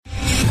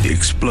The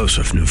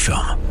explosive new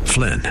film,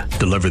 Flynn,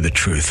 deliver the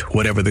truth,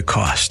 whatever the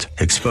cost,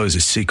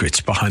 exposes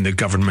secrets behind the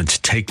government's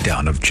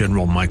takedown of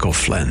General Michael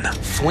Flynn.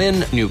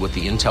 Flynn knew what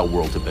the intel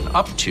world had been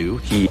up to.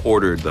 He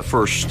ordered the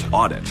first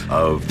audit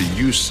of the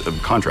use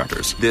of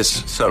contractors.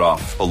 This set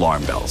off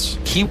alarm bells.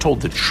 He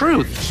told the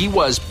truth. He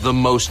was the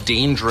most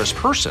dangerous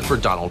person for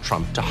Donald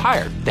Trump to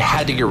hire. They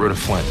had to get rid of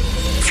Flynn.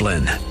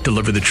 Flynn,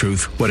 deliver the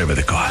truth, whatever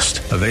the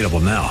cost. Available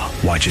now.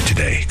 Watch it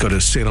today. Go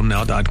to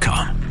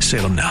salemnow.com.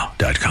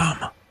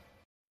 salemnow.com.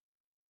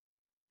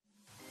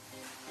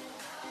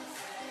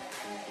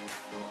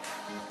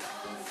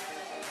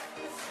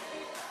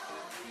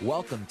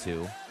 Welcome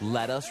to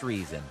Let Us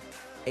Reason,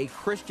 a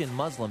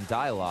Christian-Muslim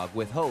dialogue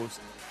with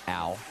host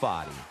Al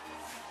Fadi.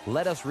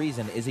 Let Us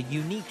Reason is a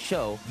unique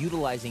show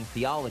utilizing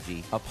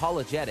theology,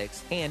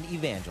 apologetics, and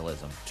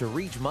evangelism to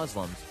reach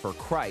Muslims for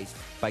Christ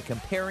by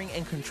comparing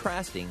and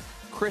contrasting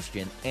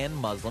Christian and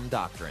Muslim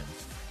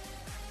doctrines.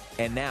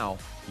 And now,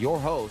 your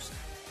host,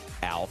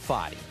 Al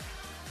Fadi.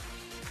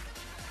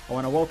 I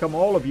want to welcome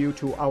all of you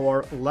to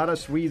our Let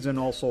Us Reason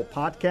also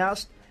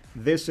podcast.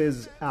 This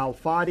is Al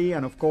Fadi,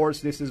 and of course,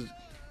 this is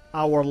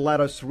our Let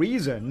Us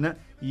Reason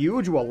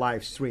usual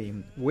live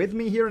stream. With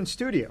me here in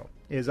studio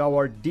is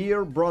our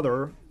dear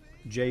brother,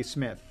 Jay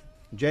Smith.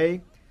 Jay,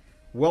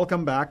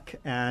 welcome back,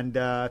 and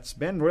it's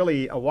been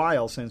really a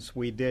while since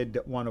we did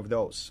one of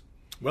those.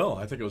 Well,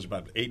 I think it was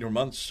about 8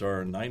 months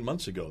or 9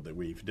 months ago that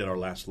we did our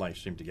last live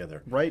stream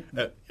together. Right.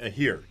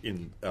 Here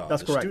in the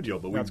studio,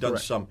 but we've done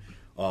some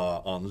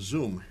on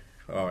Zoom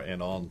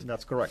and on.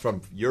 That's correct.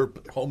 From your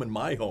home and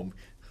my home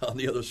on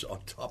the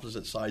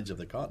opposite sides of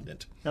the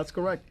continent. That's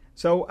correct.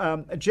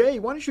 So, Jay,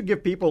 why don't you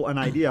give people an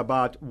idea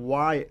about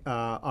why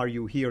are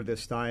you here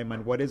this time,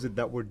 and what is it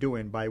that we're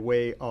doing by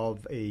way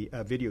of a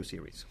video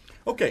series?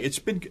 Okay, it's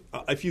been.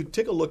 If you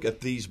take a look at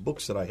these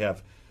books that I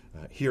have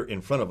here in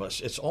front of us,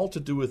 it's all to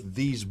do with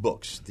these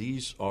books.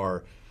 These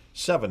are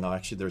 7.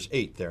 Actually, there's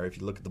 8 there if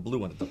you look at the blue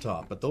one at the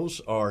top. But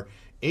those are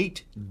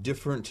 8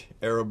 different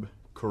Arab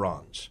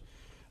Qurans.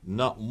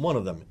 Not one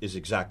of them is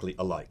exactly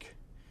alike.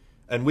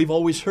 And we've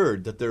always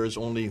heard that there is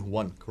only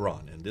one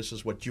Quran, and this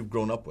is what you've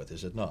grown up with,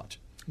 is it not?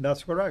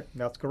 That's correct.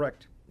 That's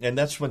correct. And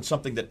that's when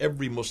something that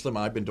every Muslim,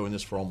 I've been doing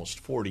this for almost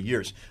 40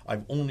 years,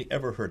 I've only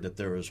ever heard that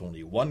there is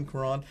only one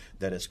Quran,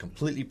 that is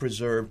completely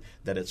preserved,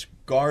 that it's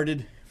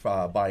guarded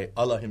by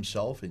Allah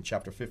himself. In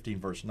chapter 15,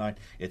 verse 9,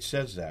 it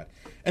says that.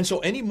 And so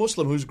any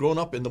Muslim who's grown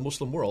up in the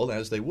Muslim world,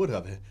 as they would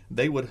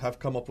have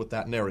come up with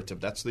that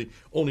narrative. That's the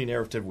only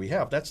narrative we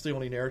have. That's the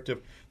only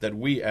narrative that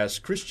we as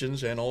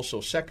Christians and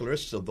also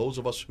secularists, so those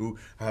of us who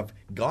have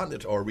gotten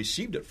it or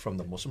received it from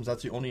the Muslims,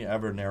 that's the only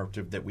ever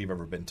narrative that we've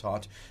ever been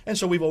taught. And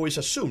so we've always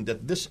assumed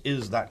that this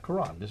is that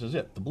Quran. This is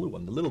it, the blue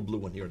one, the little blue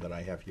one here that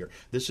I have here.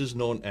 This is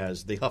known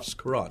as the Hafs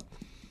Quran.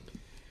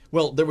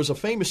 Well, there was a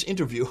famous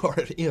interview,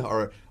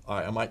 or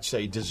I might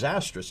say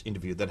disastrous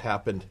interview, that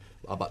happened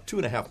about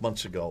 2.5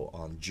 months ago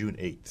on June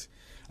 8th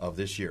of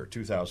this year,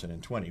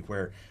 2020,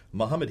 where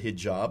Muhammad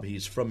Hijab,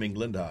 he's from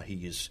England.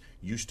 He is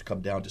used to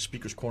come down to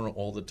Speaker's Corner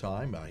all the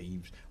time.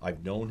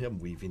 I've known him.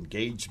 We've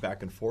engaged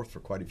back and forth for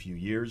quite a few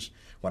years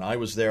when I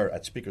was there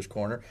at Speaker's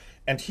Corner.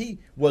 And he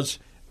was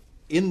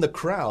in the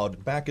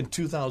crowd back in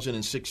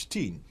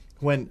 2016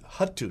 when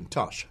Hatun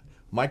Tash,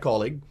 my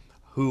colleague,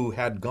 who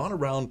had gone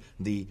around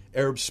the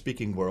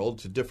Arab-speaking world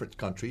to different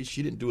countries.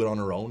 She didn't do it on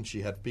her own.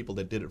 She had people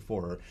that did it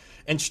for her,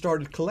 and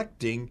started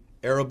collecting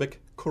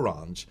Arabic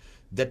Qurans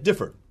that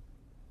differed.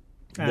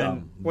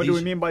 And what do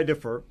we mean by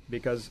differ?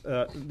 Because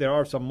there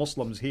are some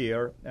Muslims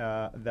here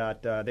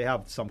that they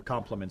have some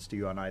compliments to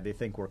you and I. They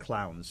think we're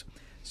clowns.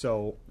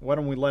 So why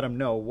don't we let them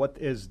know what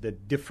is the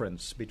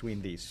difference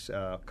between these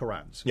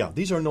Qurans? Yeah,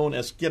 these are known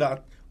as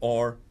Qira'at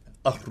or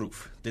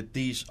Ahruf. That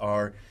these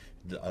are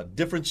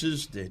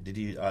differences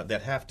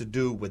that have to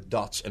do with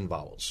dots and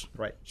vowels.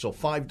 Right. So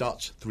 5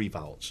 dots, 3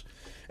 vowels.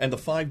 And the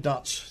 5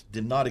 dots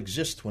did not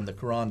exist when the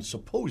Quran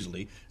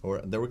supposedly,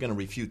 or they were going to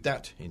refute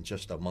that in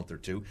just a month or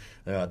two,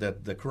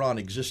 that the Quran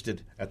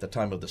existed at the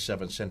time of the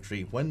 7th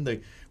century.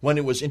 When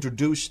it was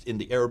introduced in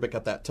the Arabic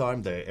at that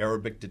time, the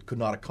Arabic could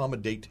not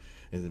accommodate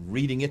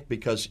reading it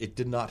because it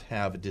did not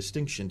have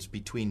distinctions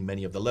between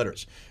many of the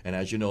letters. And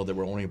as you know, there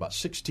were only about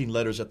 16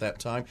 letters at that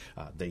time.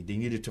 They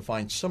needed to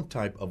find some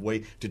type of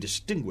way to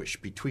distinguish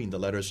between the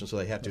letters, and so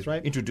they had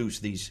to introduce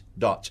these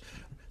dots.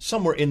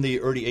 Somewhere in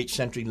the early 8th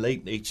century,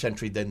 late 8th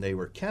century, then they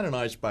were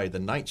canonized by the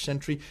 9th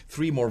century.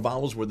 3 more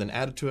vowels were then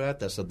added to that.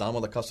 That's the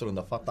Dhamma, the Kasra, and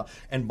the Fatha.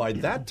 And by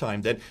that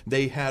time, then,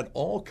 they had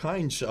all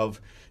kinds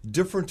of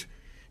different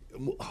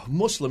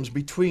Muslims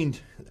between,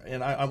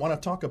 and I want to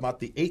talk about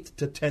the 8th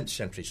to 10th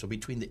century. So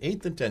between the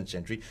 8th and 10th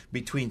century,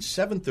 between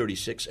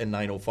 736 and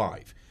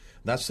 905.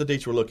 That's the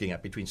dates we're looking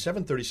at. Between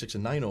 736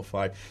 and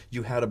 905,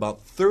 you had about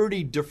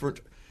 30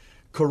 different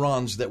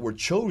Qurans that were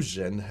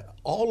chosen,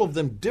 all of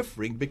them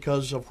differing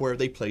because of where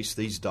they placed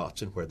these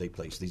dots and where they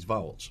placed these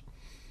vowels.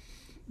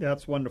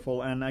 That's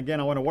wonderful. And again,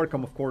 I want to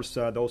welcome, of course,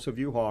 those of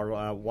you who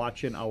are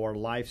watching our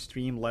live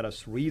stream, Let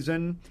Us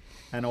Reason,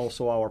 and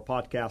also our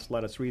podcast,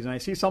 Let Us Reason. I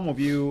see some of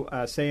you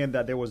saying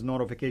that there was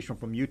notification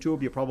from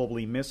YouTube. You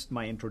probably missed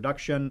my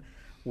introduction.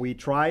 We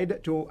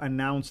tried to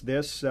announce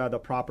this, the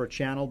proper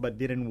channel, but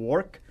didn't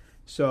work.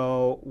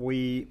 So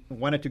we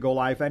wanted to go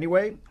live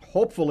anyway.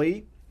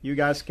 Hopefully, you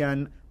guys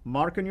can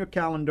mark on your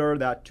calendar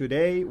that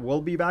today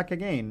we'll be back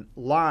again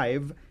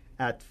live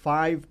at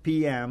 5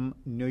 p.m.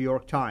 New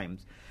York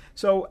Times.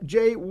 So,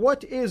 Jay,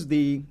 what is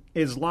the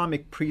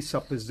Islamic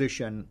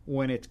presupposition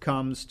when it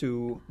comes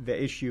to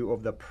the issue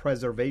of the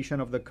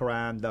preservation of the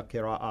Quran, the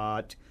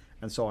Qira'at,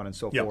 and so on and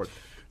so forth?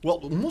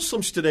 Well,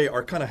 Muslims today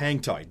are kind of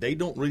hang-tied. They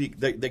don't really,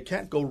 they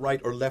can't go right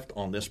or left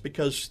on this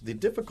because the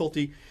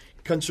difficulty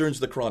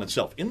concerns the Quran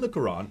itself. In the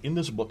Quran, in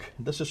this book,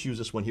 let's just use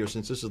this one here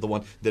since this is the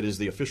one that is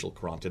the official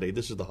Quran today.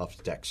 This is the Hafs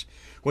text.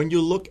 When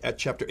you look at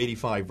chapter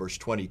 85, verse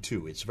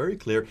 22, it's very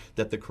clear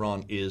that the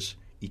Quran is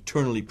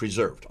eternally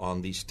preserved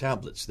on these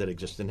tablets that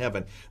exist in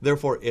heaven.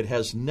 Therefore, it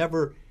has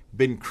never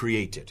been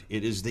created.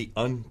 It is the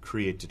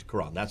uncreated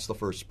Quran. That's the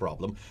first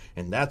problem,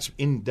 and that's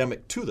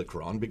endemic to the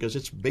Quran because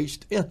it's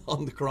based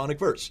on the Quranic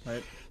verse.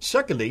 Right.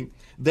 Secondly,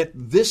 that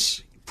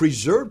this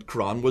preserved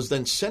Quran was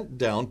then sent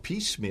down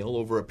piecemeal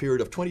over a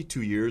period of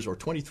 22 years or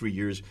 23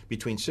 years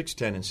between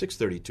 610 and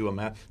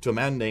 632 to a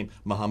man named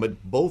Muhammad,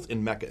 both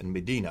in Mecca and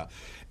Medina,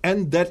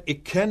 and that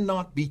it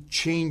cannot be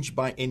changed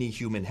by any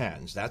human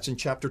hands. That's in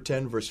chapter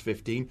 10, verse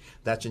 15.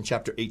 That's in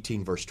chapter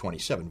 18, verse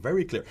 27.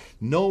 Very clear.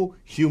 No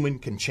human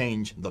can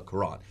change the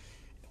Quran.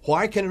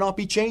 Why can it not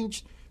be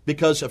changed?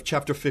 Because of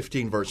chapter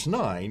 15, verse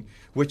 9,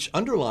 which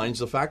underlines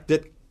the fact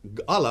that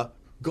Allah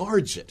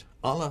guards it.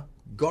 Allah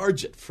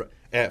guards it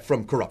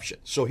from corruption.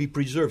 So he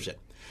preserves it.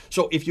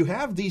 So if you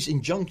have these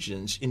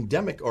injunctions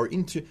endemic or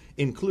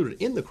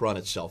included in the Quran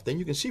itself, then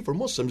you can see for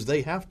Muslims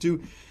they have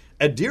to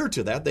adhere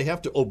to that, they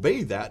have to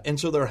obey that, and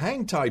so they're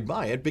hang-tied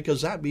by it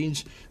because that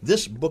means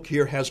this book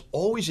here has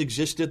always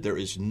existed. There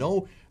is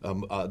no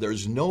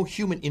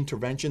human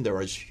intervention.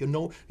 There is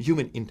no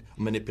human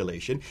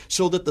manipulation.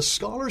 So that the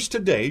scholars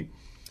today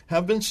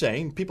have been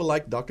saying, people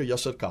like Dr.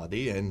 Yasir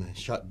Qadhi and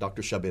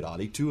Dr. Shabir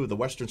Ali, two of the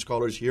Western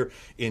scholars here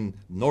in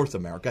North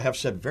America, have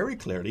said very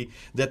clearly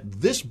that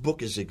this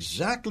book is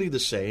exactly the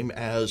same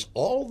as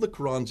all the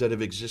Qurans that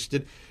have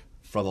existed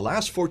for the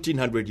last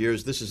 1,400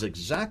 years. This is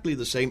exactly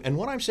the same. And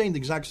when I'm saying the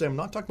exact same, I'm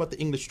not talking about the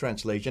English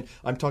translation.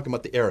 I'm talking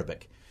about the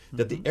Arabic. Mm-hmm.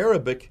 That the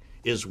Arabic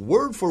is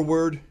word for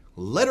word,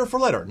 letter for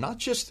letter, not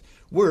just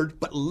word,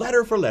 but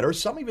letter for letter.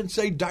 Some even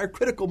say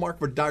diacritical mark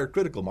for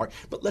diacritical mark,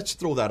 but let's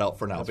throw that out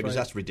for now because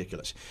that's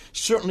ridiculous.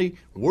 Certainly,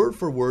 word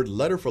for word,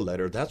 letter for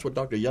letter, that's what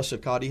Dr. Yasir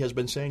Qadhi has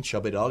been saying,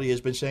 Shabir Ali has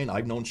been saying.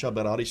 I've known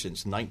Shabir Ali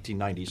since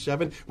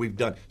 1997. We've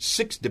done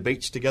 6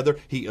 debates together.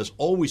 He has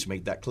always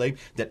made that claim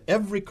that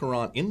every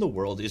Quran in the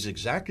world is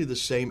exactly the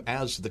same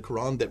as the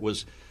Quran that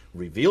was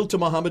revealed to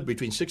Muhammad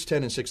between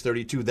 610 and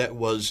 632, that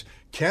was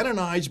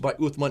canonized by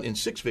Uthman in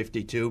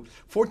 652,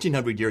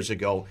 1,400 years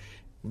ago,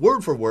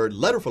 word for word,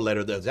 letter for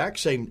letter, the exact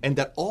same, and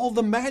that all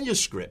the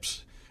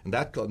manuscripts, and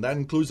that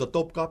includes the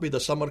Topkapi, the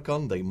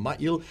Samarkand, the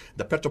Ma'il,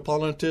 the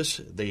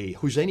Petropolitanus, the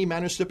Husseini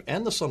manuscript,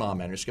 and the Sana'a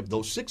manuscript,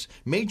 those 6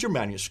 major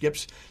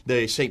manuscripts,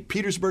 the St.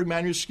 Petersburg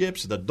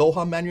manuscripts, the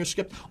Doha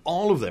manuscript,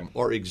 all of them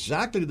are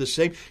exactly the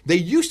same. They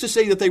used to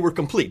say that they were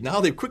complete. Now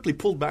they've quickly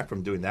pulled back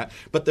from doing that,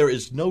 but there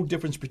is no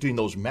difference between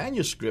those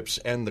manuscripts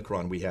and the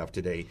Quran we have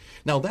today.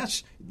 Now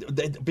that's,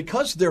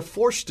 because they're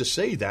forced to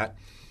say that,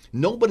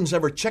 nobody's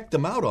ever checked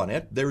them out on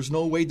it. There's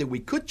no way that we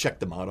could check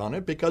them out on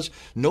it because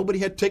nobody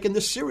had taken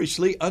this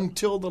seriously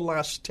until the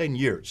last 10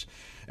 years.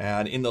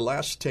 And in the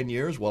last 10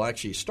 years, well,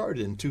 actually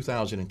started in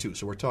 2002,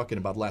 so we're talking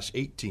about the last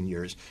 18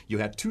 years, you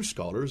had 2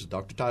 scholars,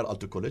 Dr. Tahir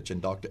Altıkılıç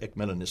and Dr.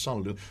 Ekmel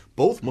Nisanlu,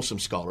 both Muslim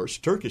scholars,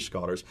 Turkish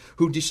scholars,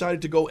 who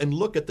decided to go and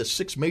look at the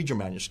 6 major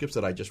manuscripts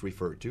that I just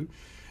referred to.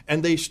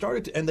 And they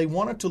they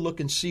wanted to look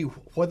and see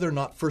whether or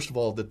not, first of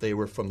all, that they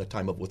were from the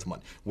time of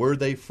Uthman. Were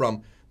they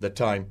from the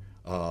time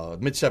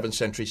mid-7th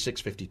century,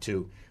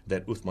 652,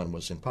 that Uthman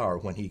was in power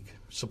when he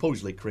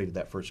supposedly created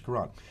that first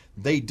Quran?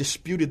 They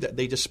disputed that.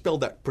 They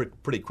dispelled that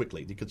pretty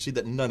quickly. You could see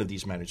that none of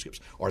these manuscripts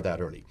are that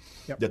early.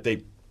 Yep. That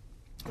they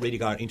really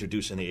got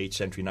introduced in the 8th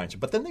century, 9th century.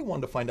 But then they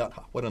wanted to find out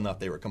whether or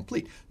not they were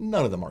complete.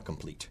 None of them are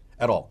complete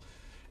at all.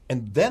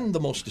 And then the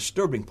most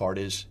disturbing part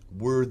is,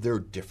 were there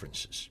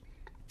differences?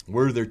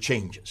 Were there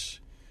changes?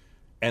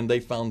 And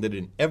they found that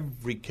in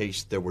every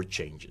case there were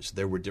changes,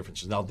 there were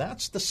differences. Now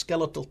that's the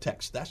skeletal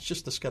text. That's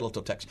just the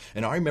skeletal text.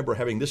 And I remember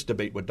having this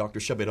debate with Dr.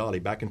 Shabir Ali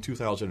back in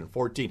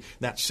 2014.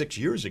 That's 6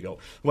 years ago,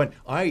 when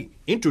I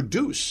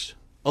introduced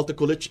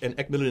Altıkılıç and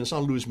Ekmel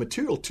Nisanlu's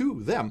material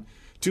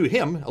to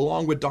him,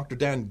 along with Dr.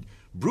 Dan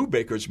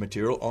Brubaker's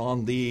material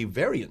on the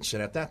variants.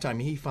 And at that time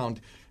he found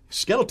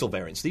skeletal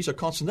variants. These are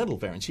consonantal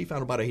variants. He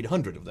found about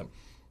 800 of them.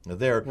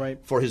 there Right.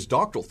 for his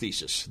doctoral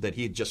thesis that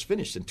he had just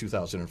finished in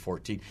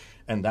 2014.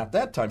 And at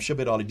that time,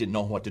 Shabbat Ali didn't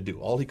know what to do.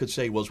 All he could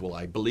say was, well,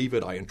 I believe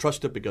it, I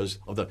entrust it because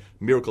of the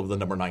miracle of the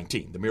number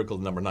 19, the miracle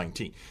of the number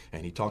 19.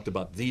 And he talked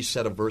about these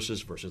set of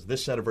verses versus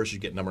this set of verses, you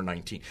get number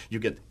 19. You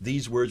get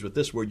these words with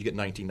this word, you get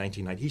 19,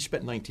 19, 19. He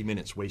spent 90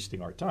 minutes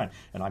wasting our time.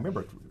 And I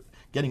remember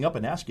getting up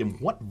and asking him,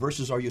 what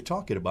verses are you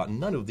talking about? And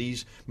none of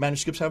these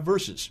manuscripts have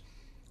verses.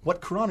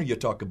 What Quran are you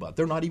talking about?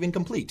 They're not even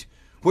complete.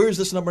 Where is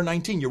this number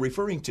 19 you're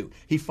referring to?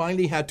 He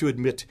finally had to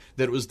admit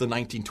that it was the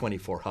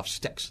 1924 Hafs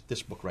text,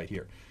 this book right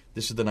here.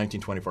 This is the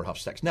 1924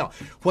 Hafs text. Now,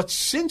 what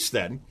since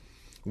then,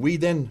 we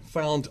then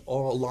found a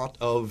lot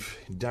of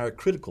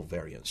diacritical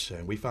variants,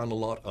 and we found a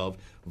lot of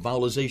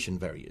vowelization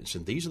variants,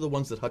 and these are the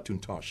ones that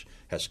Hatun Tash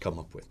has come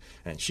up with.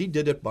 And she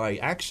did it by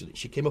accident.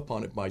 She came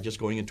upon it by just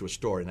going into a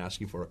store and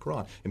asking for a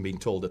Quran and being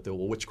told that,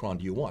 well, which Quran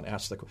do you want?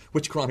 Ask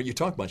which Quran are you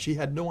talking about? She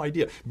had no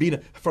idea. Being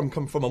from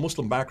a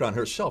Muslim background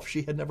herself,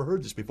 she had never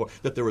heard this before,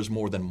 that there was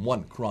more than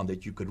one Quran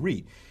that you could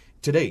read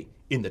today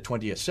in the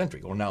 20th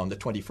century, or now in the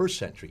 21st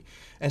century.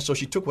 And so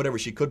she took whatever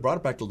she could, brought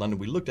it back to London.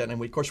 We looked at it,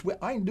 and of course,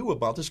 I knew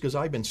about this because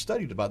I've been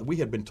studied about it. We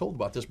had been told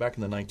about this back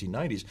in the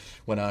 1990s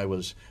when I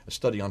was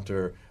studying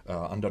under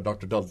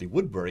Dr. Dudley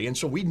Woodbury. And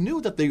so we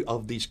knew that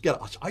of these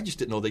qira'ats. I just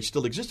didn't know they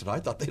still existed.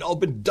 I thought they'd all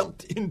been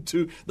dumped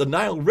into the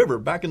Nile River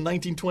back in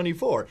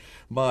 1924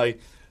 by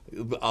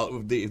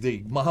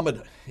the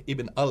Muhammad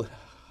ibn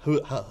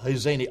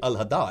Husayni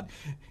al-Haddad,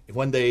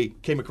 when they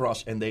came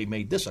across and they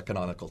made this a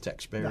canonical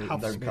text. The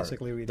Hafs,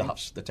 basically reading. The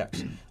Hafs, the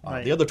text.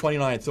 Right. The other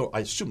 29, I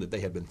assume that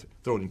they had been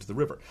thrown into the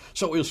river.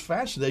 So it was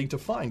fascinating to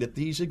find that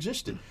these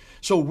existed.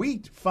 So we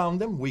found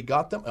them, we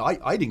got them.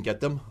 I didn't get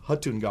them.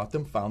 Hatun got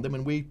them, found them,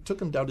 and we took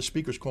them down to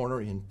Speaker's Corner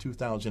in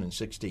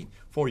 2016,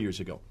 4 years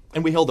ago.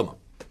 And we held them up.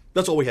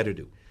 That's all we had to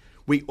do.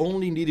 We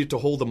only needed to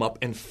hold them up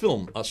and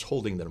film us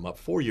holding them up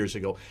 4 years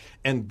ago,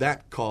 and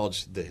that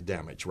caused the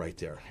damage right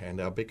there.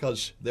 And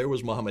because there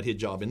was Muhammad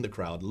Hijab in the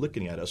crowd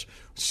looking at us,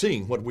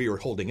 seeing what we were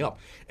holding up,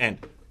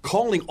 and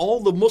calling all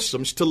the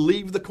Muslims to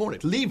leave the corner.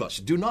 Leave us.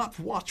 Do not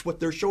watch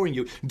what they're showing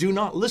you. Do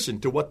not listen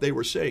to what they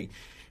were saying.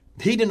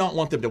 He did not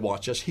want them to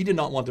watch us. He did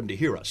not want them to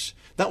hear us.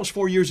 That was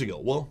 4 years ago.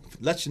 Well,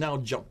 let's now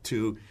jump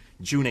to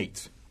June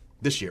 8th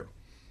this year,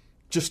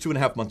 just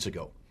 2.5 months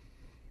ago.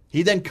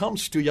 He then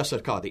comes to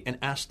Yasir Qadhi and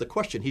asks the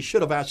question. He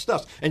should have asked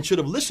us and should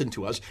have listened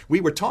to us. We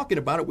were talking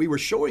about it. We were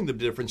showing the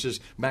differences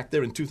back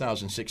there in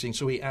 2016.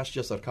 So he asked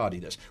Yasir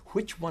Qadhi this.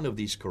 Which one of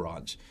these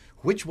Qurans,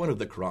 which one of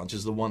the Qurans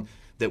is the one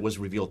that was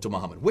revealed to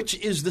Muhammad? Which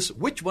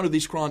one of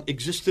these Quran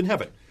exists in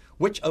heaven?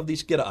 Which of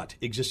these qira'at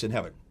exists in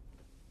heaven?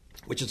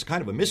 Which is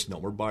kind of a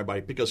misnomer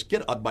because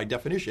qira'at by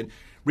definition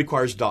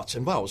requires dots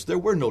and vowels. There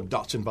were no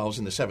dots and vowels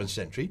in the 7th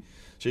century.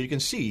 So you can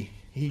see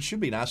he should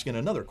be asking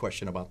another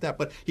question about that.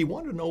 But he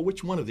wanted to know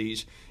which one of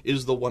these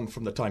is the one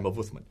from the time of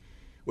Uthman.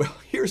 Well,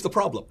 here's the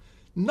problem.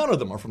 None of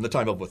them are from the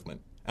time of Uthman.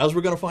 As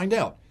we're going to find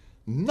out,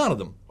 none of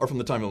them are from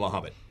the time of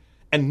Muhammad.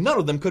 And none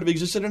of them could have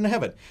existed in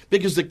heaven.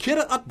 Because the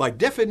qira'at by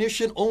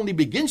definition only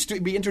begins to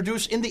be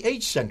introduced in the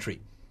 8th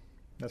century.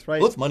 That's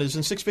right. Uthman is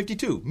in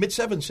 652,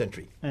 mid-7th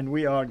century. And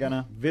we are going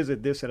to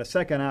visit this in a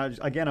second.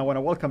 Again, I want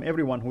to welcome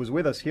everyone who's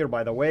with us here,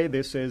 by the way.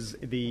 This is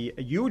the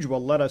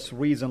usual Let Us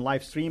Reason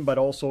live stream, but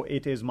also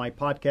it is my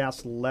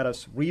podcast, Let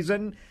Us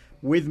Reason.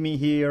 With me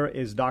here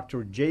is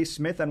Dr. Jay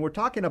Smith, and we're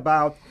talking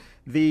about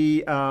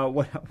the,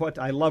 what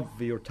I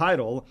love your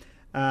title,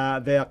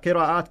 the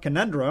Qira'at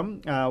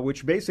Conundrum,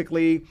 which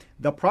basically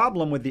the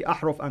problem with the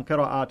Ahruf and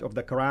Qira'at of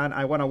the Quran.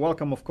 I want to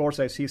welcome, of course,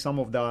 I see some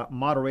of the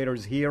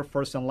moderators here,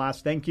 first and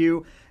last. Thank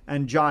you.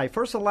 And Jai,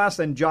 first and last,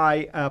 and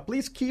Jai,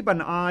 please keep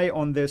an eye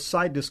on the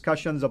side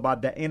discussions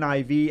about the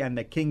NIV and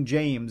the King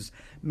James.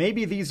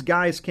 Maybe these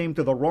guys came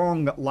to the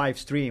wrong live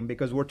stream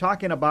because we're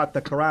talking about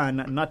the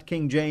Quran, not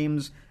King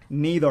James,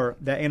 neither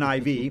the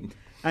NIV.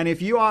 And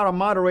if you are a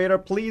moderator,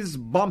 please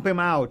bump him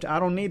out. I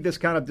don't need this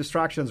kind of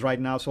distractions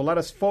right now, so let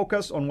us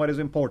focus on what is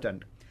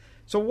important.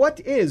 So what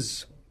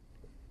is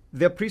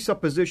the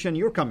presupposition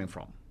you're coming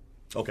from?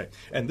 Okay,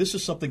 and this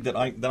is something that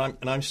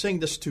I'm saying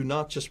this to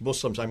not just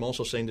Muslims. I'm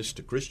also saying this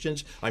to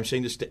Christians. I'm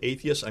saying this to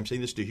atheists. I'm saying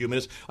this to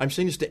humanists. I'm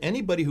saying this to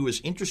anybody who is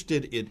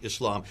interested in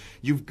Islam.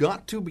 You've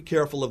got to be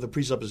careful of the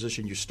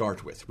presupposition you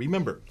start with.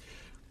 Remember,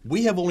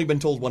 we have only been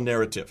told one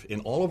narrative. In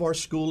all of our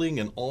schooling,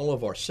 in all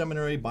of our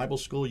seminary, Bible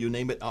school, you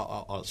name it,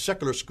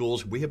 secular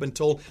schools, we have been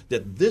told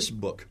that this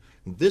book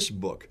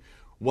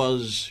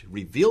was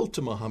revealed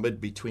to Muhammad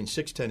between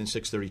 610 and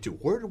 632.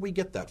 Where did we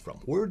get that from?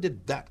 Where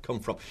did that come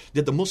from?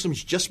 Did the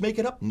Muslims just make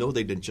it up? No,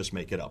 they didn't just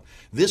make it up.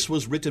 This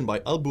was written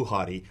by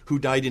al-Bukhari, who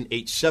died in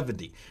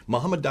 870.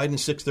 Muhammad died in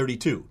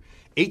 632.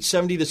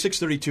 870 to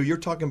 632, you're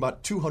talking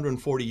about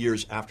 240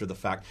 years after the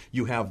fact.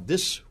 You have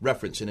this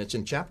reference, and it's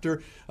in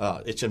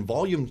it's in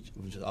volume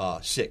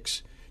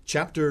 6,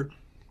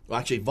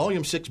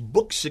 volume 6,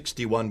 book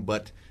 61,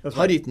 but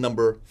hadith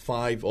number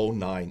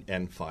 509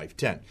 and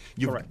 510.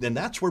 And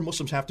that's where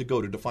Muslims have to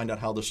go to find out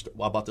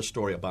about the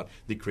story about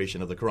the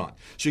creation of the Quran.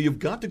 So you've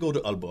got to go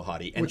to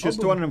al-Bukhari. Which is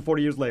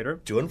 240 years later.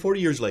 240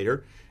 years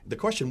later. The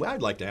question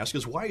I'd like to ask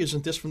is, why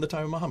isn't this from the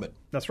time of Muhammad?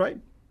 That's right.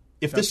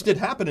 If this did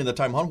happen in the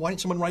time, why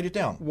didn't someone write it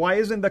down? Why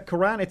isn't the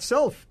Quran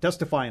itself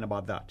testifying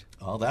about that?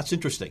 Oh, that's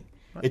interesting.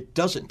 It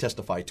doesn't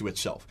testify to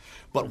itself.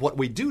 But what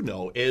we do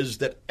know is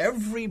that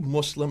every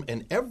Muslim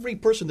and every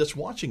person that's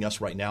watching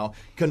us right now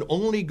can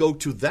only go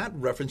to that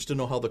reference to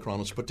know how the Quran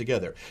was put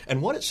together.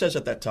 And what it says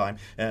at that time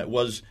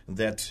was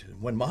that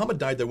when Muhammad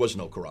died, there was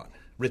no Quran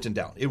written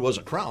down. It was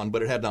a Quran,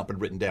 but it had not been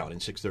written down in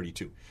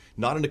 632.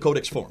 Not in a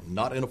codex form,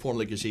 not in a form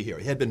like you see here.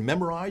 It had been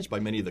memorized by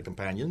many of the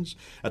companions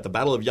at the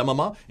Battle of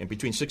Yamama, and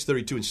between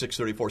 632 and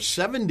 634,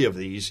 70 of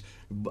these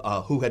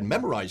who had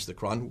memorized the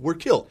Quran were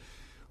killed,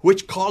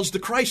 which caused the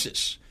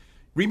crisis.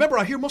 Remember,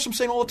 I hear Muslims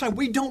saying all the time,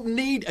 we don't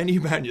need any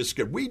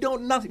manuscript. We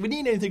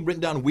need anything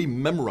written down. We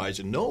memorize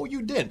it. No,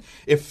 you didn't.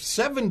 If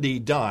 70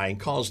 dying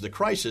caused the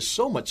crisis,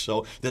 so much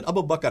so that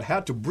Abu Bakr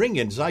had to bring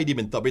in Zayd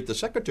ibn Thabit, the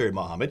secretary of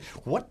Muhammad.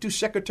 What do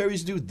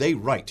secretaries do? They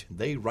write.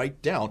 They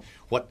write down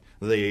what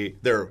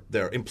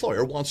their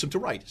employer wants them to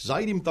write.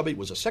 Zayd ibn Thabit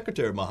was a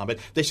secretary of Muhammad.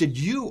 They said,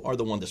 you are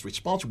the one that's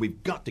responsible.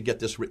 We've got to get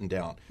this written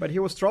down. But he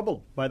was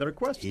troubled by the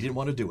request. He didn't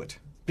want to do it.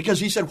 Because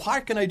he said, why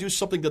can I do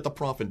something that the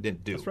Prophet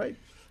didn't do? That's right.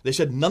 They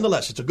said,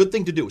 nonetheless, it's a good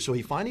thing to do. So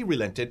he finally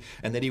relented,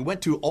 and then he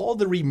went to all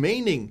the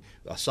remaining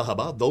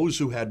Sahaba, those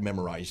who had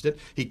memorized it.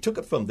 He took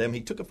it from them. He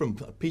took it from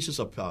pieces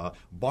of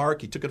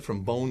bark. He took it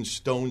from bones,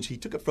 stones. He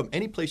took it from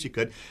any place he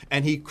could,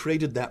 and he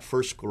created that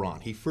first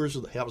Quran.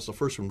 That was the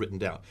first one written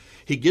down.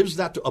 He gives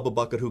that to Abu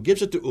Bakr, who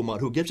gives it to Umar,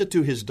 who gives it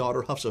to his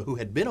daughter Hafsa, who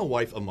had been a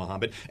wife of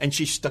Muhammad, and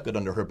she stuck it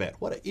under her bed.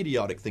 What an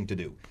idiotic thing to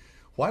do.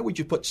 Why would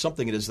you put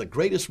something that is the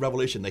greatest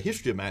revelation in the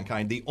history of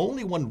mankind, the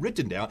only one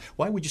written down,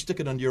 why would you stick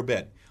it under your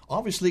bed?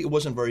 Obviously, it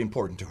wasn't very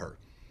important to her.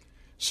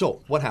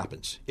 So, what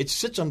happens? It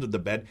sits under the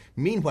bed.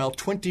 Meanwhile,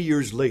 20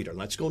 years later,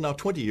 let's go now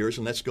 20 years,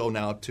 and let's go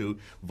now to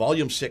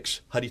Volume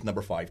 6, Hadith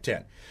number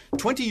 510.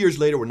 20 years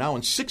later, we're now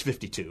in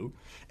 652,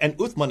 and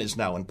Uthman is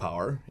now in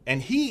power,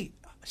 and he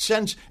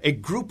sends a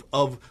group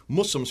of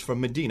Muslims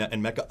from Medina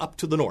and Mecca up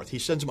to the north. He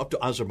sends them up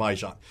to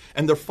Azerbaijan.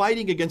 And they're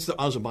fighting against the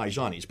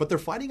Azerbaijanis, but they're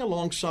fighting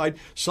alongside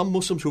some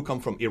Muslims who come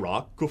from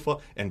Iraq, Kufa,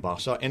 and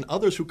Basra, and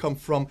others who come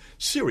from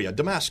Syria,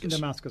 Damascus.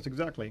 Damascus,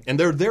 exactly. And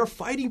they're there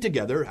fighting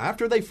together.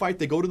 After they fight,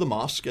 they go to the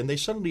mosque, and they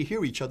suddenly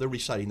hear each other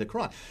reciting the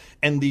Quran.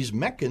 And these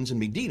Meccans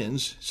and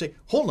Medinans say,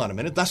 hold on a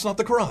minute, that's not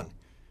the Quran.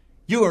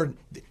 You are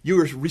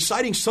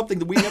reciting something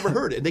that we never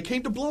heard. And they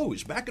came to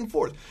blows, back and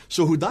forth.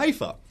 So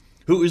Hudayfa,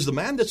 who is the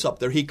man that's up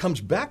there, he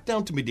comes back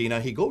down to Medina.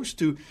 He goes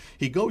to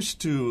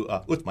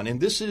Uthman, and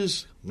this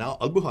is now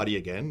Al-Bukhari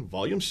again,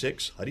 Volume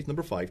 6, Hadith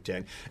number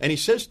 510, and he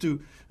says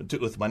to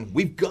Uthman,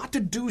 we've got to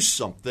do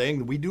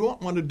something. We do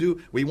not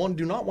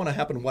want to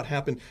happen what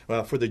happened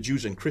for the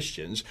Jews and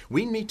Christians.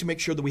 We need to make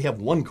sure that we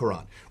have one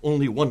Quran,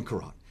 only one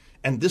Quran,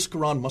 and this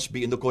Quran must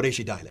be in the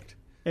Qurayshi dialect.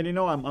 And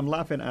I'm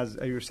laughing as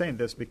you're saying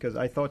this because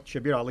I thought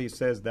Shabir Ali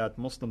says that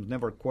Muslims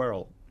never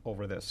quarrel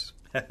over this.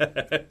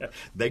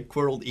 They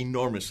quarreled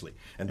enormously.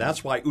 And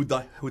that's why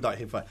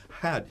Hudayfa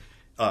had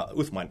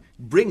Uthman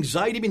bring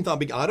Zayd ibn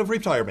Thabit out of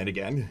retirement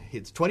again,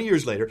 it's 20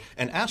 years later,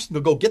 and asked him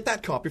to go get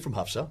that copy from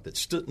Hafsa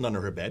that's sitting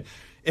under her bed.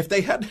 If they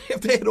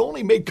had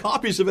only made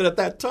copies of it at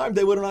that time,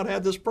 they would have not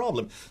had this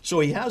problem. So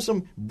he has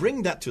them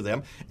bring that to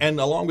them, and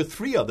along with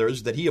 3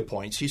 others that he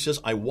appoints, he says,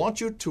 I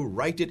want you to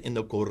write it in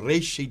the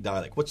Qurayshi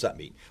dialect. What's that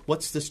mean?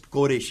 What's this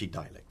Qurayshi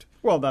dialect?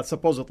 Well, that's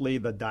supposedly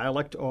the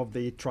dialect of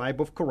the tribe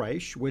of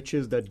Quraysh, which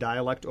is the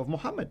dialect of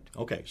Muhammad.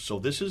 Okay, so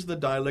this is the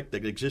dialect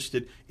that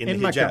existed in the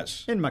Mecca,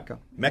 Hijaz. in Mecca.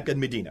 Mecca and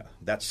Medina,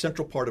 that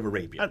central part of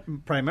Arabia.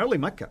 Primarily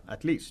Mecca,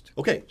 at least.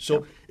 Okay,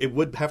 so it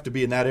would have to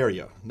be in that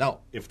area.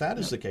 Now, if that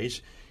is the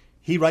case,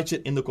 he writes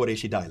it in the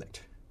Qurayshi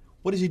dialect.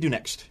 What does he do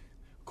next?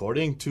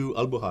 According to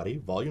Al-Bukhari,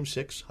 Volume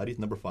 6, Hadith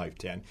number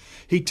 510,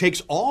 he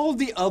takes all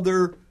the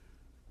other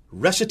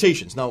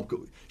recitations. Now,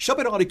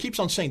 Shabir Ali keeps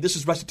on saying this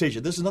is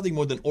recitation. This is nothing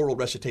more than oral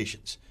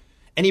recitations.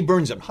 And he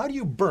burns them. How do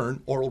you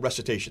burn oral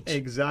recitations?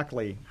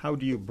 Exactly. How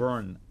do you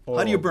burn oral?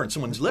 How do you burn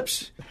someone's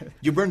lips?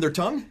 You burn their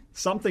tongue?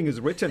 Something is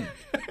written.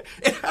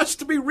 It has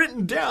to be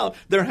written down.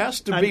 There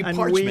has to be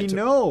parchment. And we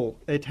know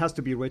it has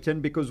to be written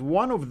because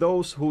one of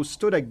those who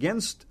stood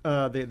against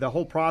the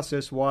whole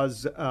process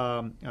was Ibn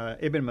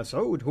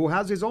Mas'ud, who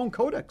has his own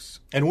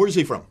codex. And where is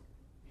he from?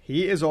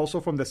 He is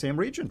also from the same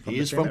region. He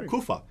is from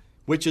Kufa,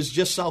 which is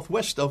just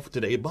southwest of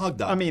today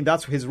Baghdad. I mean,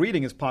 that's his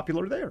reading is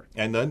popular there.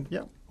 And then,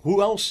 who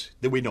else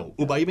do we know?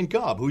 Ubay ibn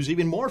Ka'b, who's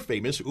even more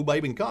famous. Ubay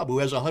ibn Ka'b, who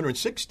has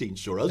 116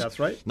 surahs. That's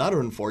right. Not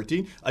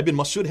 114. Ibn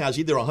Mas'ud has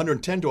either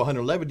 110 to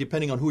 111,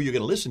 depending on who you're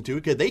going to listen to,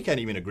 because they can't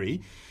even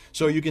agree.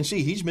 So you can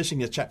see he's missing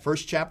the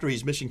first chapter,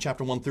 he's missing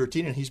chapter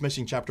 113, and he's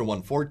missing chapter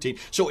 114.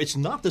 So it's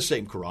not the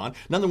same Quran.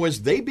 In other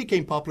words, they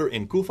became popular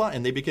in Kufa,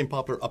 and they became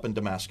popular up in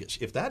Damascus.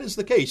 If that is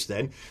the case,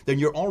 then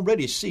you're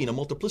already seeing a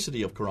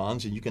multiplicity of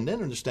Qurans, and you can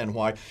then understand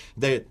why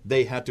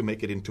they had to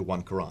make it into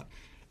one Quran.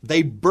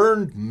 They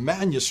burned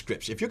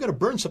manuscripts. If you're going to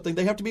burn something,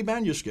 they have to be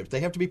manuscripts. They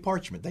have to be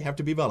parchment. They have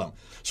to be vellum.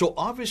 So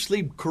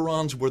obviously,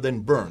 Qurans were then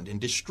burned and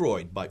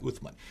destroyed by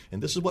Uthman.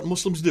 And this is what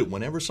Muslims do.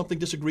 Whenever something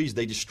disagrees,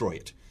 they destroy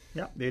it.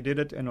 Yeah, they did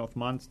it in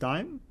Uthman's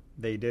time.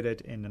 They did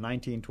it in the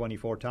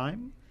 1924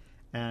 time.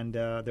 And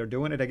they're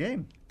doing it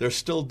again. They're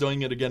still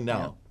doing it again now.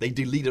 Yeah. They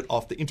delete it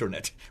off the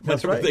internet.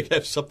 That's right. They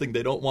have something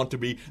they don't want to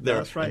be there.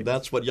 That's right. And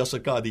that's what Yasir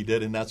Qadhi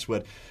did, and that's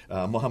what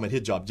Muhammad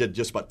Hijab did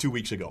just about 2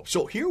 weeks ago.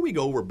 So here we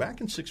go. We're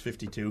back in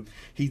 652.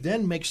 He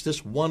then makes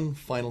this one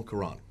final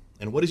Quran.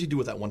 And what does he do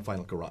with that one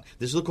final Quran?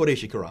 This is the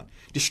Qureshi Quran.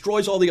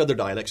 Destroys all the other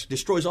dialects,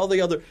 destroys all the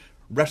other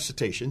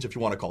recitations, if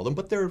you want to call them,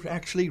 but they're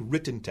actually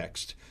written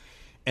text.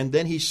 And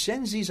then he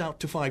sends these out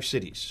to 5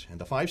 cities. And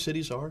the 5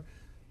 cities are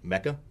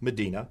Mecca,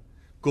 Medina,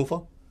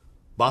 Kufa,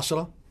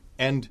 Basra,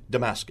 and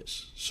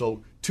Damascus.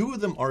 So 2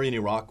 of them are in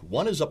Iraq,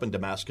 1 is up in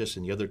Damascus,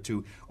 and the other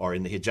 2 are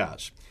in the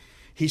Hijaz.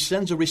 He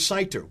sends a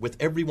reciter with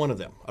every one of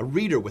them, a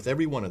reader with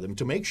every one of them,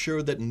 to make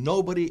sure that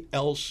nobody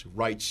else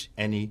writes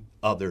any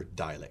other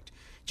dialect.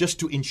 Just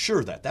to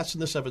ensure that. That's in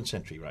the 7th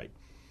century, right?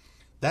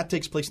 That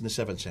takes place in the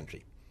 7th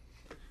century.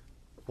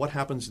 What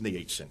happens in the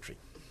 8th century?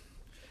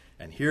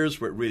 And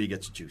here's where it really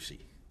gets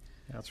juicy.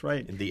 That's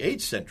right. In the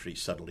 8th century,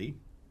 suddenly,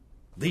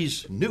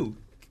 these new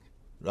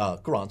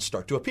Qurans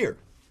start to appear.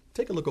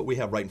 Take a look at what we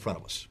have right in front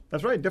of us.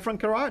 That's right, different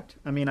Qiraat.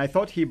 I mean, I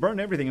thought he burned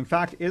everything. In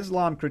fact,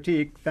 Islam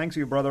Critique, thanks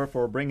you, brother,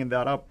 for bringing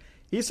that up.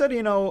 He said,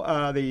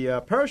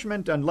 the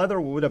parchment and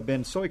leather would have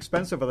been so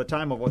expensive at the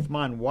time of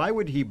Uthman. Why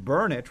would he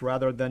burn it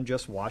rather than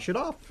just wash it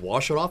off?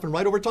 Wash it off and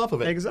write over top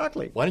of it.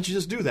 Exactly. Why don't you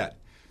just do that?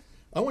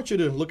 I want you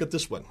to look at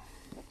this one.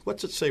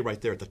 What's it say right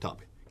there at the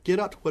top?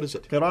 Qiraat, what is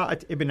it?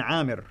 Qiraat Ibn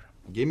Amir.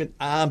 Ibn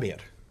Amir.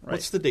 Right.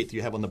 What's the date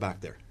you have on the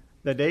back there?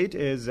 The date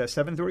is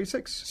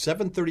 736.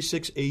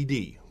 736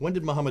 A.D. When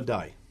did Muhammad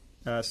die?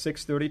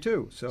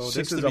 632. So 632.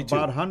 This is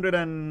about 100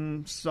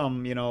 and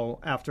some,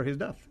 after his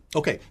death.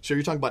 Okay, so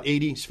you're talking about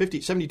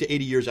 70 to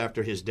 80 years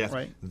after his death.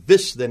 Right.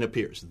 This then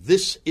appears.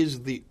 This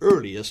is the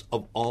earliest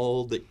of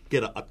all the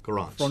Qira'at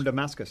Qurans. From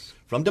Damascus.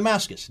 From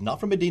Damascus, not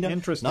from Medina,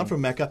 Interesting. not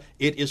from Mecca.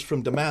 It is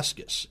from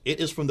Damascus. It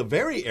is from the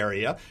very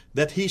area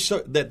that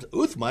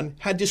Uthman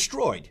had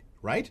destroyed,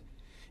 right?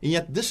 And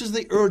yet this is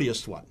the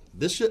earliest one.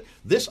 This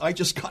I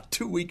just got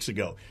 2 weeks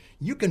ago.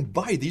 You can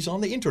buy these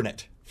on the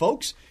internet,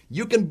 folks.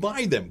 You can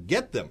buy them,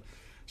 get them.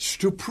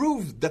 To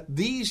prove that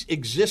these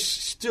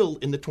exist still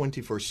in the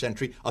 21st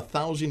century,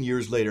 1,000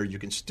 years later, you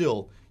can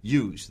still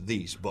use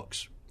these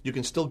books. You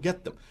can still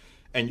get them,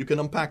 and you can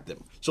unpack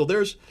them. So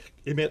there's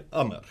Ibn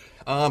Amir,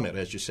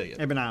 as you say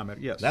it. Ibn Amir,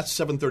 yes. That's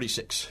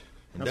 736.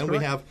 And That's then correct.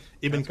 we have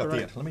Ibn That's Kathir.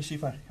 correct. Let me see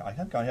if I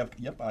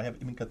have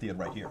Ibn Kathir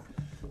right here.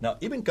 Now,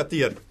 Ibn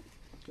Kathir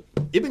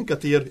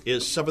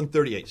is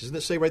 738. Doesn't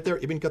it say right there,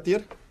 Ibn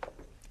Kathir?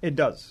 It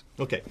does.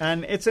 Okay.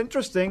 And it's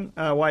interesting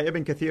why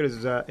Ibn Kathir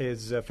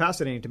is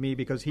fascinating to me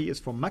because he is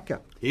from Mecca.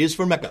 He is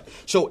from Mecca.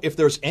 So if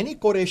there's any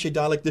Qurayshi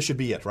dialect, this should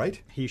be it,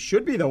 right? He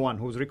should be the one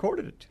who's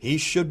recorded it. He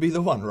should be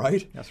the one,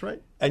 right? That's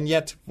right. And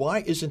yet,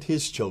 why isn't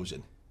his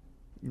chosen?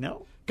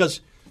 No.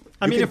 Because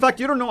in fact,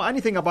 you don't know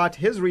anything about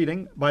his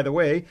reading, by the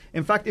way.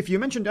 In fact, if you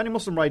mentioned any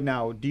Muslim right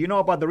now, do you know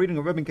about the reading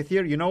of Ibn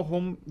Kathir? You know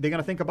whom they're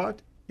going to think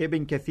about?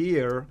 Ibn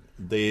Kathir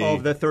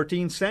of the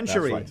 13th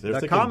century, right.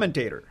 the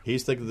commentator. They're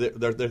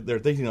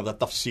thinking of the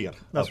tafsir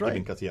That's of right.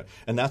 Ibn Kathir.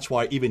 And that's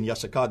why even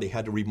Yasir Qadhi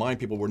had to remind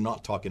people we're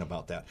not talking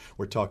about that.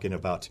 We're talking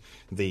about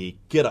the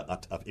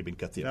Qira'at of Ibn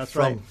Kathir. That's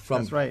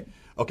right.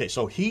 Okay,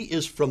 so he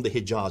is from the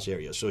Hijaz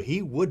area. So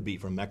he would be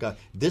from Mecca.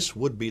 This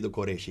would be the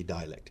Qurayshi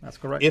dialect. That's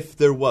correct. If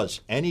there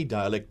was any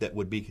dialect that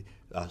would be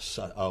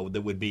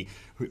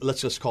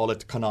let's just call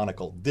it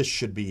canonical. This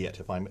should be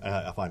it if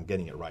I'm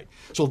getting it right.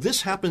 So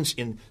this happens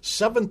in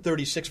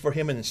 736 for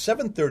him, and in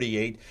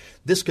 738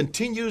 this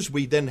continues.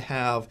 We then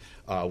have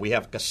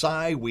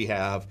Qasai, we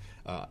have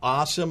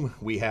Asim,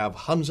 we have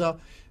Hamza,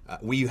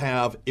 we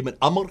have Ibn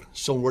Amr.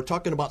 So we're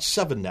talking about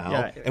 7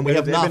 now, and we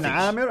have Ibn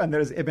Nafis. Amir and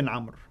there's Ibn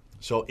Amr.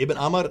 So Ibn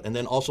Amr and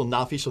then also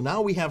Nafi. So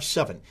now we have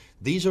 7.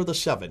 These are the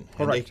 7,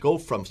 and they go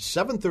from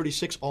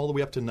 736 all the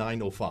way up to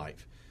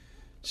 905.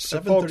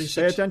 Folks,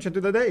 pay attention to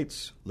the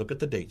dates. Look at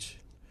the dates.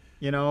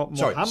 Muhammad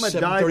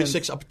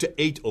 736 died up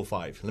to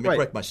 805. Let me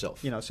correct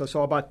myself.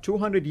 So about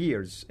 200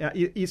 years.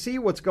 You see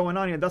what's going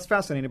on here. That's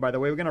fascinating, by the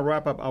way. We're going to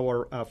wrap up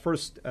our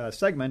first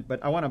segment,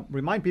 but I want to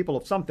remind people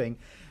of something.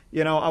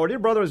 Our dear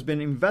brother has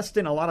been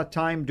investing a lot of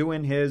time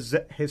doing his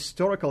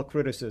historical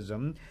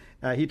criticism.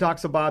 He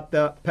talks about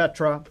the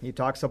Petra. He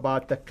talks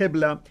about the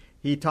Qibla.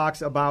 He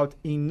talks about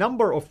a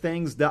number of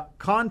things that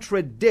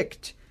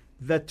contradict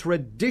the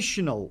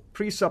traditional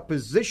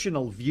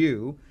presuppositional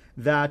view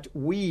that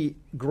we,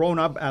 grown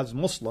up as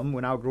Muslim,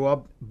 we now grew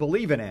up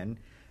believing in.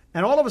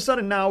 And all of a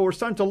sudden now we're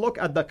starting to look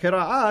at the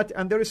Qira'at,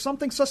 and there is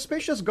something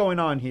suspicious going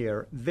on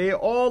here. They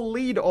all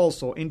lead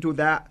also into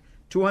that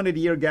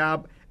 200-year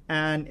gap.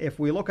 And if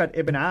we look at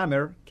Ibn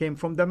Amir, came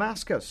from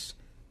Damascus,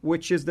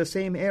 which is the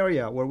same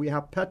area where we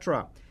have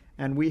Petra,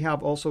 and we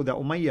have also the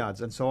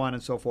Umayyads, and so on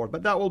and so forth.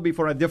 But that will be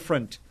for a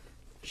different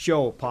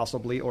show,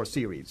 possibly, or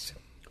series.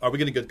 Are we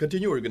going to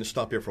continue, or are we going to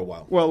stop here for a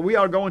while? Well, we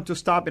are going to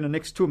stop in the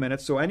next 2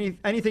 minutes. So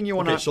anything you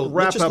want to wrap up? So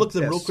let's just look at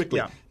them real this. quickly.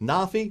 Yeah.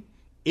 Nafi,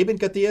 Ibn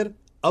Kathir,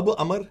 Abu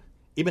Amr,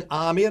 Ibn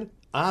Amir,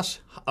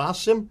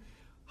 Asim,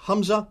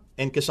 Hamza,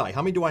 and Qasai.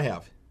 How many do I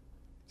have?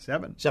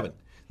 7. 7.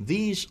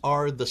 These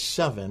are the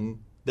 7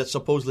 that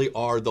supposedly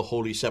are the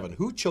Holy Seven.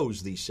 Who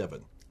chose these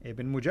 7?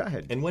 Ibn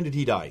Mujahid. And when did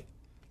he die?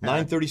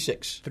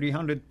 936.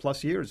 300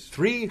 plus years.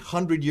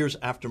 300 years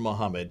after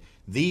Muhammad,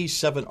 these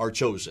 7 are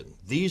chosen.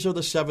 These are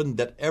the 7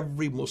 that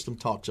every Muslim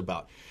talks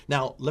about.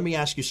 Now, let me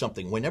ask you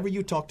something. Whenever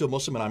you talk to a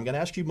Muslim, and I'm going to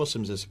ask you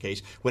Muslims in this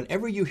case,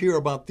 whenever you hear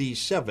about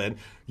these 7,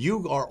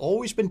 you are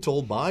always been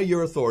told by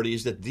your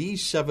authorities that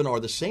these 7 are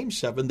the same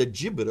 7 that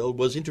Jibril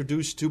was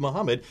introduced to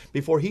Muhammad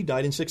before he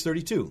died in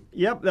 632.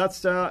 Yep,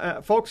 that's,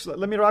 folks,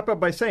 let me wrap up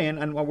by saying,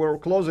 and we're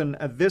closing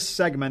this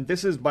segment.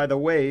 This is, by the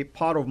way,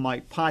 part of my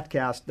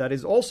podcast that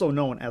is also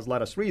known as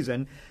Let Us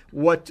Reason.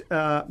 What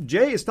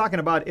Jay is talking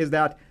about is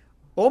that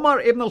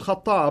Omar ibn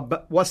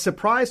al-Khattab was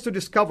surprised to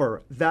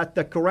discover that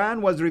the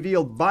Quran was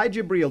revealed by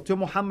Jibril to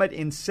Muhammad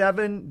in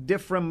 7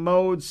 different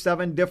modes,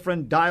 7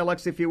 different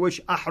dialects, if you wish,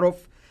 ahruf,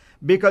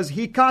 because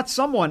he caught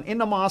someone in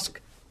the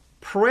mosque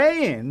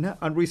praying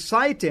and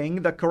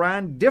reciting the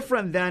Quran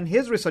different than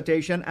his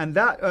recitation, and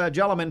that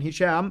gentleman,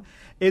 Hisham,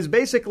 is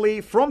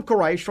basically from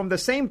Quraysh, from the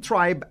same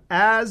tribe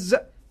as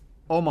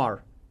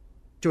Omar.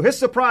 To his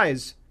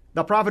surprise,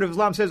 the Prophet of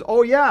Islam says,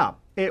 oh yeah,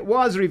 it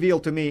was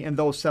revealed to me in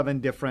those 7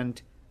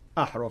 different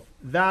ahruf.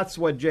 That's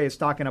what Jay is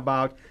talking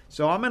about.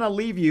 So I'm going to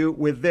leave you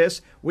with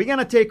this. We're going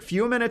to take a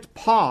few minute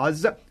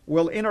pause.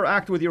 We'll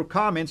interact with your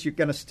comments. You're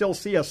going to still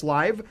see us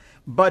live,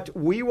 but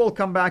we will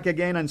come back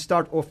again and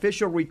start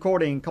official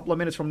recording a couple of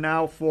minutes from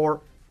now for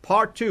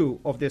part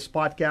 2 of this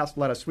podcast,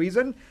 Let Us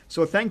Reason.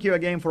 So thank you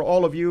again for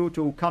all of you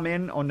to come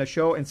in on the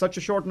show in such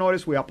a short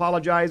notice. We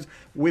apologize.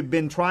 We've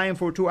been trying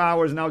for 2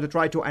 hours now to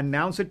try to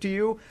announce it to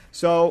you.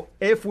 So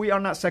if we are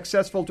not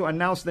successful to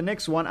announce the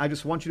next one, I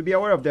just want you to be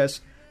aware of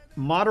this.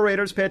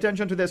 Moderators, pay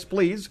attention to this,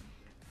 please.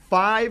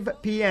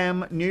 5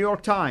 p.m. New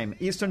York time,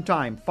 Eastern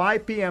time.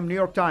 5 p.m. New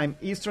York time,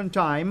 Eastern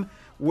time,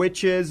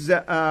 which is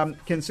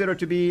considered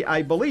to be,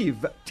 I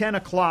believe, 10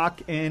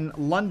 o'clock in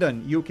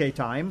London, UK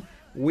time.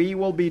 We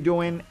will be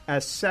doing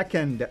a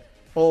second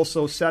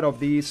also set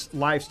of these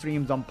live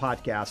streams on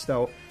podcast.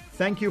 So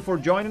thank you for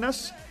joining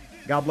us.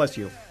 God bless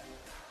you.